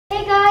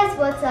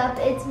what's up?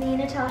 It's me,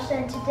 Natasha,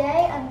 and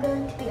today I'm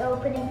going to be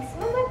opening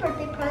some of my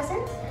birthday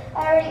presents.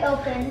 I already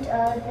opened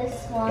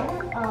this one,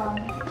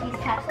 these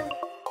capsules.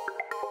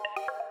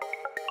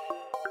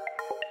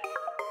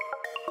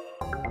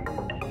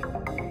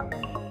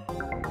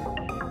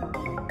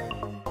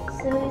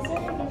 So these are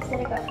the gifts that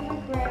I got from my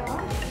grandma.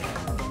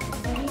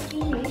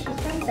 She's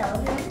from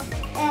Belgium,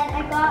 and I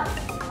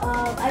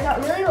got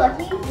really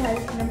lucky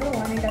because number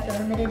one, I got the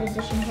limited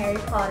edition Harry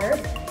Potter,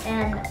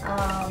 and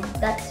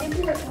that's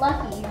super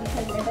lucky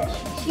because I bet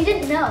she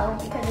didn't know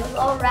because it was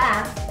all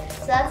wrapped,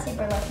 so that's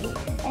super lucky.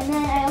 And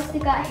then I also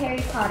got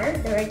Harry Potter,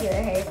 the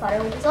regular Harry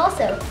Potter, which is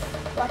also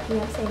lucky.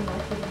 I'm saying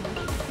lucky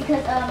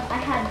because I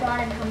had Ron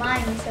and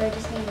Hermione, so I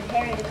just needed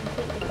Harry to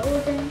complete the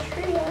golden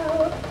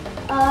trio.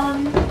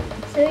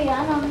 So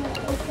yeah, I'm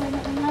gonna open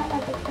that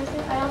as a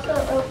present. I also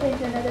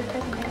opened another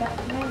present I got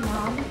from my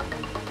mom.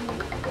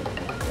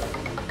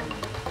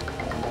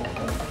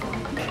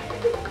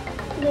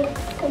 They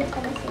play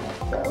tennis in it,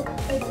 so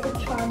like the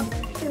charm.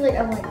 She's like,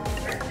 I'm like,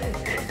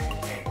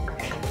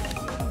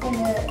 and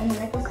the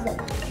necklace is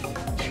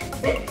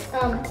like.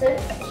 So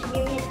she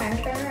gave me a time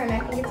turner, and I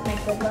think it's my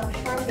good luck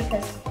charm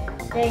because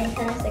today in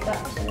tennis I got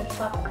to the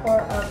top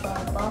court of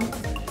bump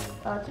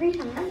 3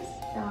 times.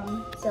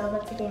 So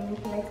that's a game we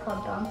play. It's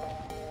called Bump.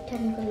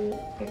 Technically,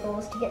 your goal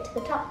is to get to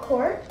the top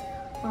court.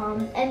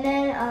 And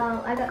then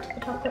I got to the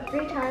top court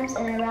 3 times,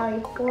 and I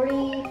rallied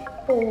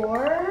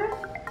 44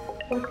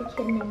 with a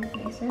kid named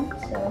Mason.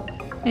 So.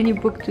 And you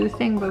booked 2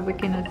 things, but we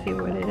cannot see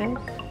what it is.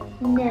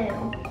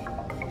 No.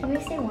 Can we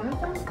see one of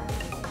them?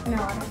 No,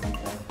 I don't think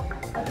so.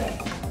 Okay.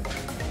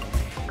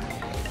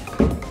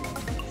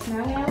 So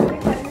now I'm gonna open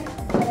a present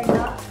that I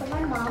got from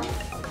my mom.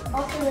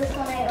 Also, this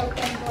one I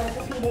opened like a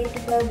few days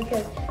ago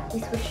because we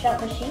switched out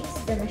the sheets.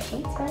 They're the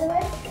sheets, by the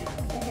way.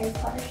 The Harry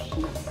Potter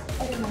sheets.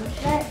 I don't know.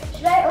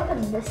 Should I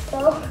open this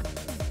though?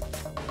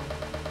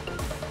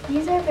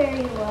 These are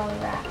very well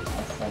wrapped.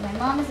 I say my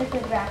mom is a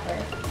good wrapper.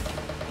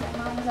 My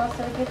mom is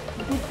also a good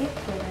gift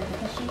giver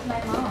because she's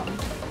my mom.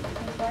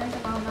 Because why is a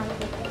mom not a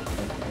good gift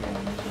giver? I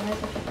mean, she knows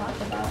what she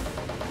talks about.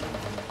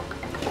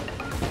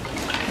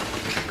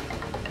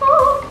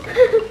 Oh!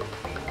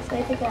 So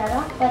I took that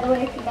off. By the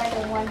way, if you guys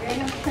are wondering,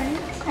 I'm turning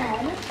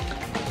 10.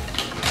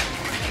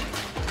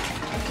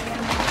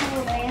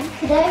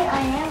 Today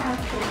I am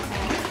actually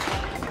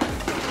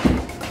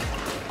 10.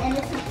 And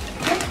it's a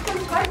gift from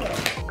Target.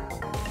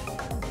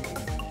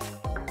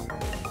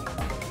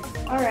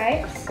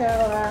 Alright, so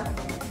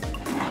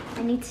I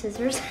need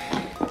scissors.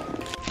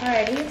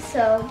 Alrighty,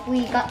 so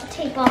we got the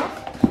tape off.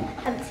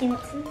 Haven't seen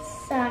what's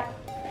inside.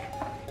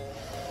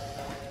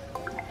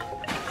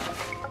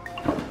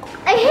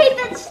 I hate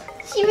that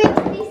she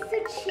makes me so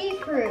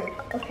cheap-proof.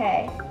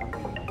 Okay.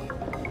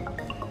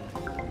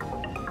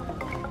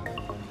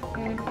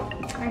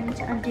 I need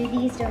to undo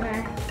these, don't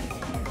I?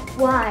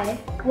 Why?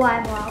 Why,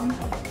 Mom?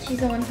 She's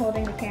the one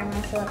holding the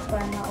camera, so that's why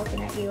I'm not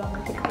looking at you. I'm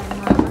looking at my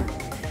mom.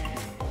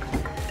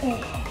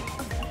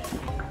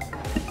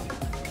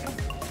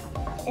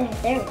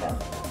 There we go.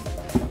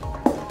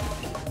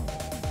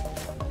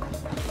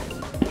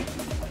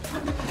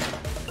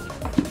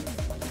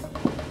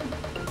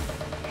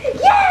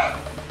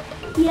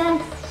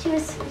 Yes!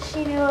 Yes, she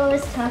knew I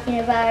was talking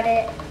about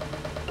it.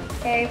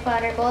 Harry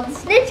Potter Golden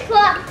Snitch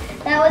Clock!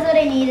 That was what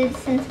I needed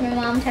since my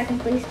mom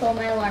technically stole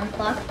my alarm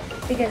clock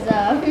because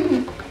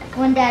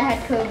when Dad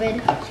had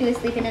COVID, she was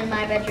sleeping in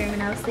my bedroom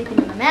and I was sleeping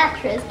in the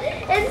mattress.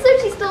 And so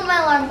she stole my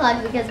alarm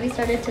clock because we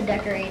started to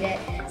decorate it.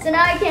 So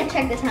now I can't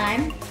check the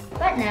time,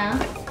 but now,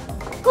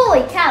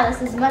 holy cow,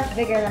 this is much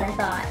bigger than I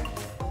thought.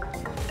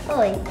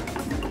 Holy,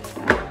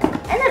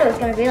 I thought it was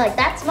gonna be like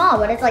that small,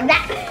 but it's like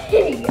that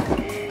big.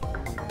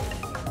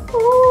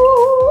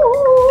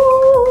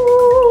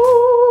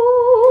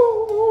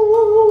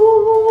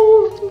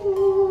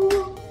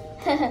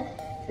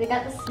 We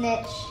got the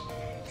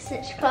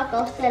snitch clock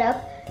all set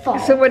up.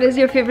 So what is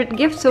your favorite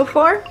gift so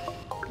far?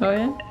 Oh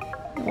yeah?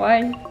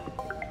 Why?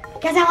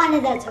 Because I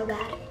wanted that so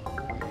bad.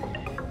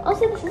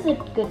 Also, this is a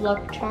good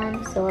luck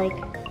charm, so like,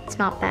 it's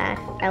not bad.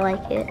 I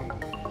like it.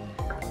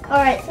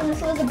 Alright, so this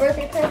was a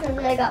birthday present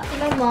that I got from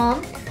my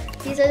mom.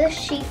 These are the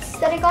sheets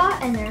that I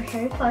got, and they're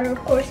Harry Potter, of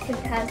course, because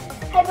it has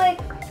Hedwig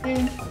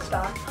and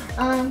Star.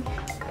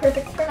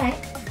 Perfect for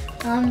night.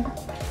 And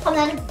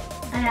then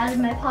I added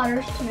my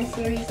Potters to my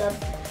series of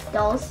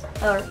dolls,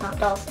 or not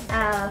dolls,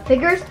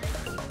 figures.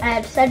 I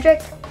had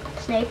Cedric,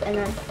 Snape, and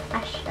then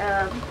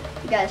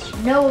you guys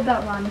should know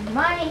about Ron and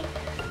Hermione.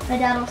 My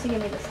dad also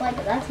gave me this light,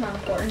 but that's not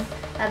important.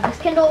 I have this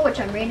Kindle, which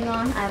I'm reading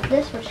on. I have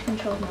this, which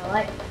controls my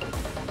light.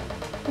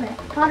 My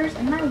Potters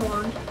and my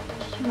wand,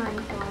 which is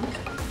Hermione's wand.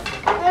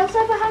 I also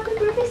have a happy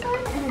birthday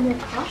sign and a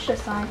Natasha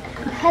sign,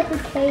 a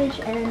Hedwig cage,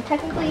 and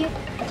technically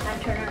a time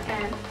turner,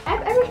 and I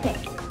have everything.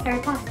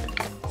 Harry Potter.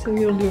 So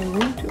you'll do a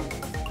room tour?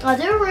 I'll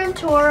do a room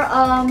tour.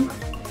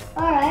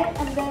 Alright,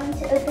 I'm going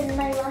to open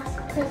my last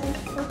present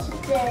for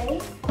today,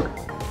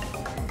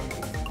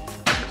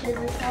 which is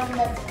this one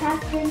that's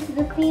packed into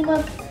the theme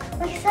of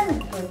my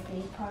 7th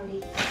birthday party.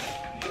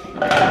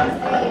 That was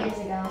 3 years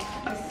ago.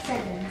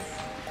 Descendants.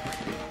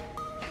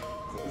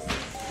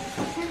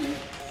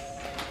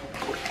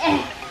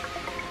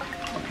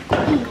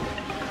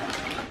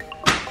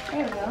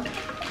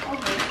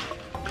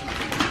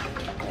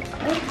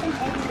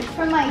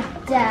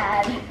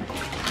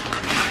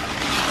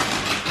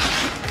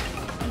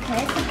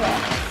 Okay, it's a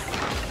box.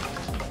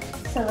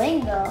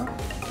 Salingo.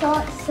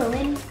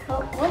 Salingo.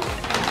 What?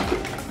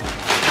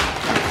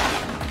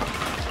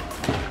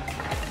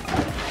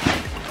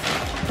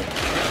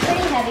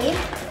 Pretty heavy.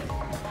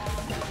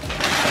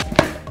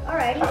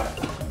 Alrighty.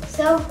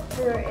 So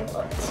we were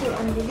able to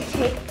undo the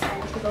tape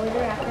and to go with the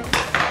wrapper.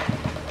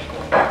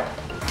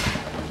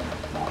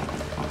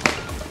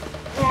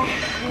 I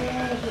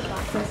hate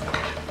boxes.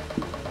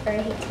 Or I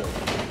hate tape.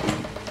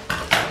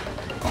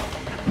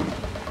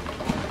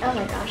 Oh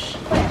my gosh,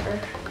 whatever.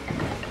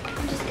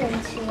 I'm just going to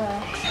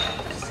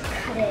just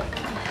cut it.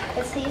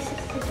 Let's use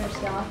scissors,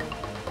 y'all.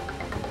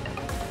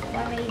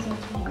 Why am I using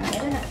two hands? I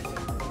don't know.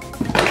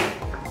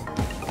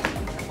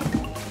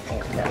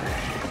 There we go.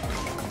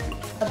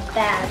 A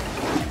bag.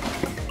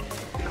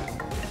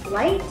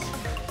 Light?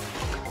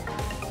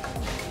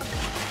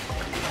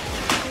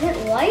 Is it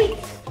light?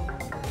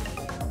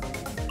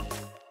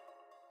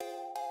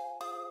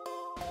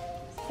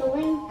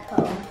 Salingo.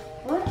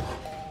 What?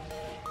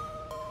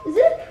 Is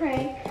it a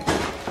prank?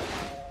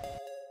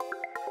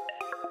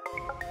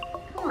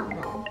 Come on,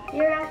 Mom.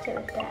 You're active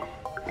with that.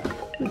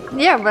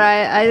 Yeah, but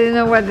I don't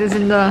know what is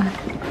in the...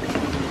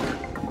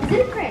 Is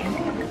it a prank?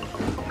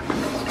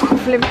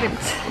 Flip it.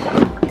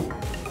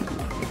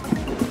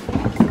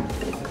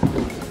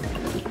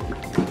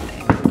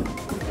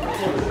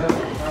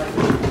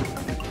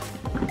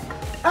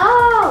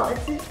 Oh,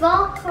 it's a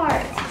ball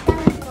cart. It's a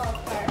tennis ball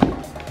cart.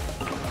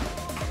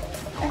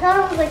 I thought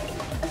it was like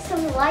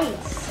some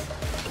lights.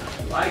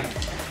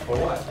 Lights? For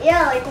what?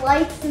 Yeah, like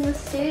lights in the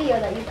studio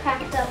that you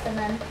packed up and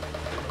then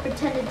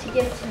pretended to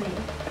give to me.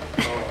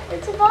 Oh.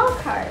 It's a ball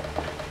cart.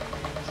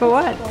 For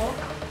what? Cool.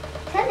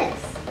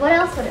 Tennis. What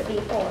else would it be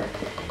for?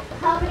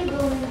 How many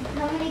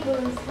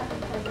balloons have a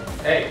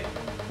present? Hey,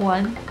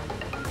 One.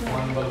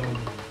 one balloon.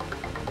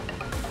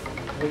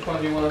 Which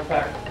one do you want to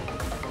pack?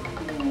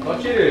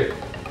 Don't cheat it.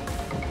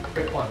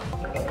 Pick one.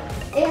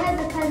 It has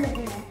a present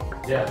in it.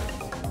 Yeah.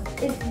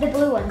 It's the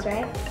blue ones,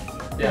 right?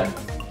 Yeah.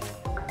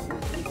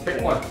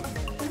 Pick one.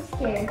 I'm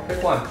scared.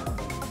 Pick one.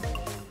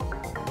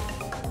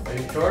 Are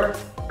you sure?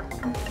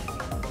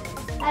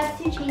 I have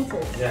two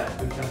chances. Yeah,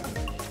 good chance.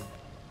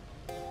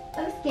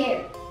 I'm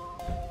scared.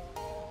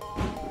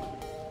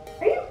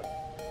 Are you?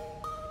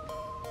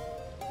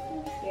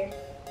 I'm scared.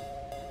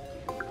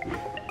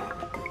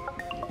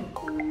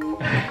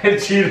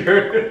 Cheater.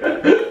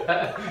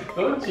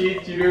 Don't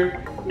cheat, cheater.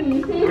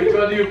 Which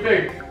one do you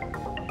pick?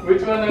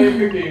 Which one are you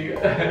picking?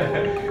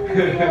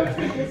 Maybe I'll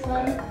take this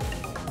one.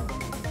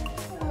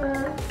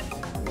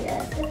 Yeah,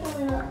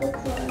 definitely not this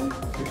one.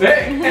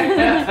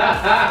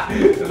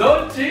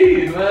 Don't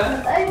cheat, man.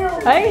 I know.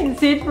 I can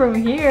see it from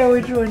here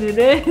which one it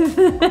is.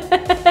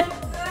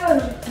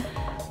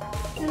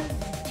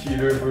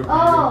 Cheater for Oh,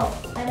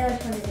 I know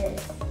which one it is.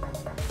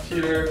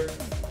 Cheater.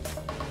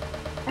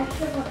 I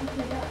should want to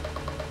pick it up.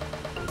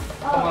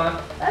 Come on.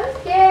 I'm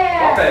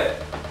scared. Pop it.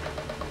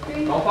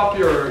 3. Don't pop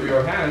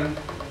your hand.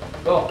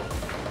 Go.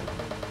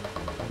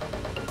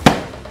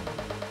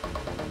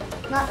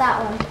 Not that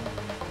one.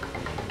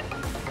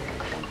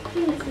 I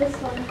think it's this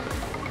one.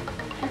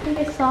 I think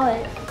I saw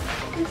it.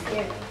 I'm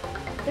scared.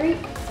 3, 2,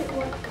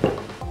 1.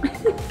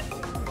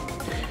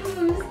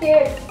 I'm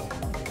scared.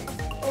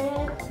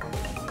 And...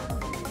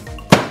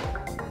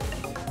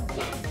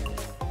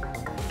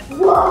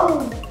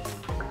 Whoa!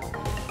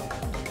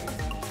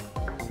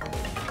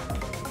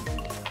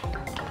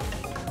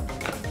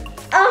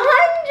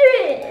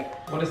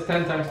 What is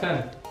 10 times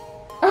 10?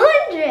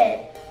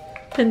 100!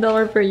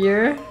 $10 per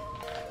year.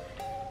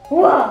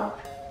 Whoa!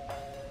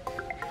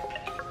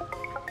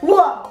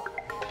 Whoa!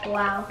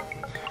 Wow.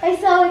 I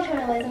saw which one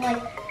it was. I'm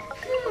like,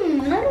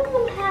 none of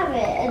them have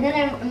it. And then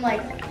I'm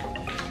like,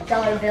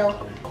 dollar bill.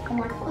 I'm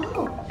like,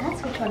 oh,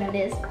 that's which one it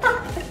is.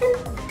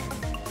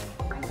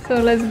 So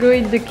let's go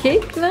eat the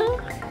cake now.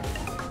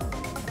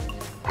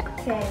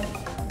 Okay.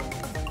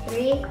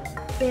 3,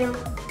 2,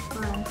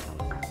 1.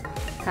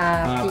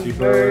 Happy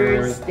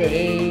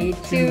birthday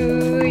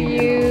to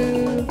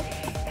you.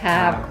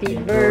 Happy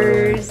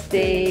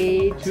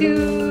birthday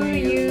to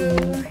you.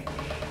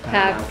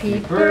 Happy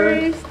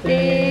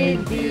birthday,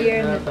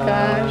 dear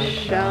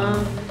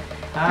Natasha.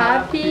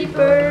 Happy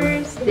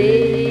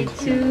birthday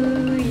to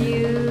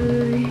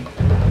you.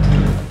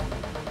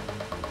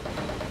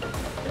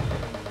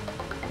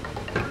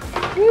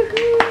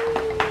 Woohoo!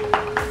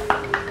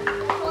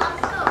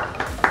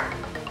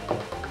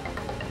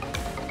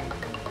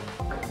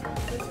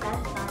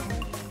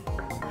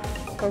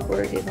 Our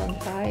word is on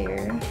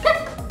fire.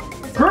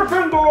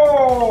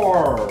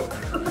 Gryffindor!